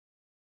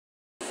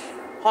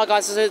Hi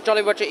guys, this is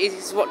Jolly Roger.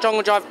 This is what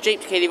Jungle Drive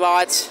Jeep Kiddie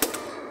rides.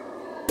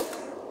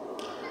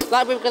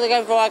 Like we were going to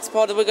go for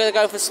X-Pod, we're going to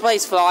go for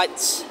space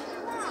flights.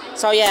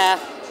 So yeah.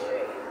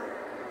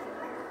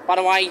 By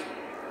the way,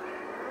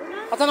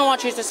 I don't know why I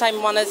choose the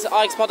same one as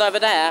X-Pod over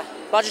there,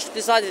 but I just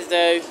decided to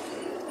do.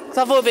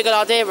 So I thought it would be a good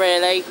idea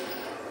really,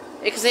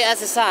 because it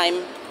has the same.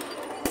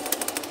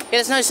 Yeah,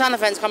 there's no sound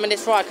effects coming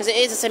this ride, because it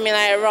is a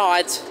simulator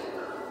ride.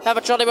 Have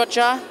a Jolly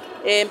Roger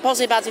in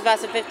possibly about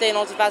 2015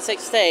 or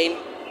 2016.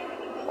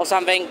 Or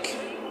something.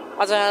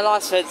 I don't know,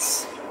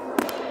 license.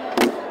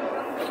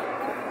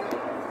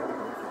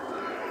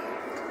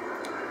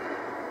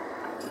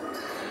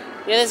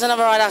 Yeah, there's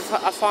another ride I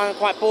find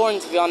quite boring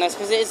to be honest,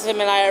 because it is a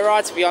simulator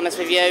ride to be honest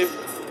with you.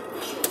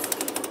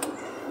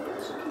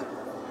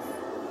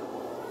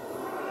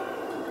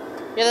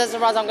 Yeah, there's a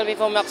ride I'm going to be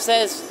filming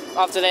upstairs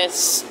after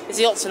this. It's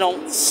the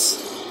Octonauts.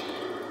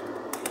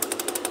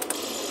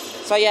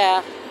 So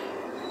yeah.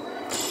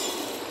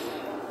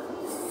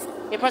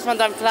 Your pressman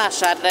don't flash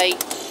sadly.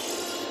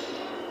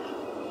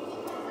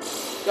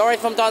 You're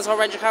already from Dinosaur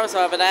Ranger Carousel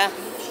over there.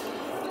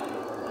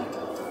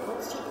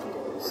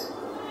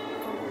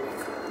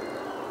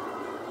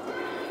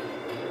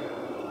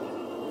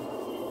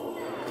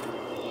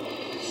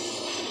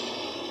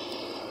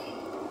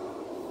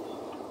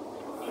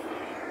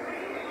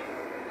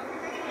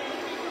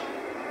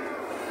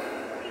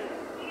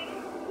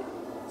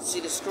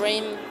 See the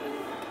screen?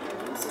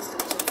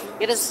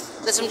 Yeah, there's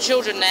some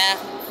children there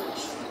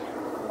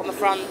on the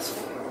front,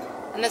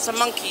 and there's some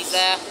monkeys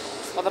there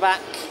on the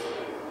back.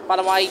 By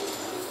the way,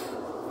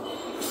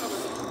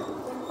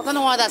 I don't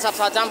know why that's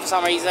upside down for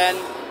some reason.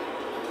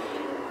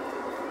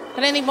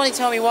 Can anybody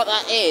tell me what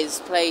that is,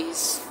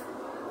 please?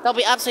 They'll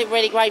be absolutely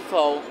really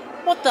grateful.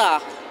 What the? I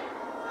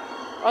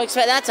don't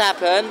expect that to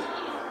happen.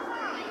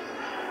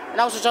 And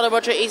that was the Jolly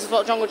Roger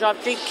EZEE Jungle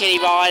Drive Jeep Kiddie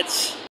rides.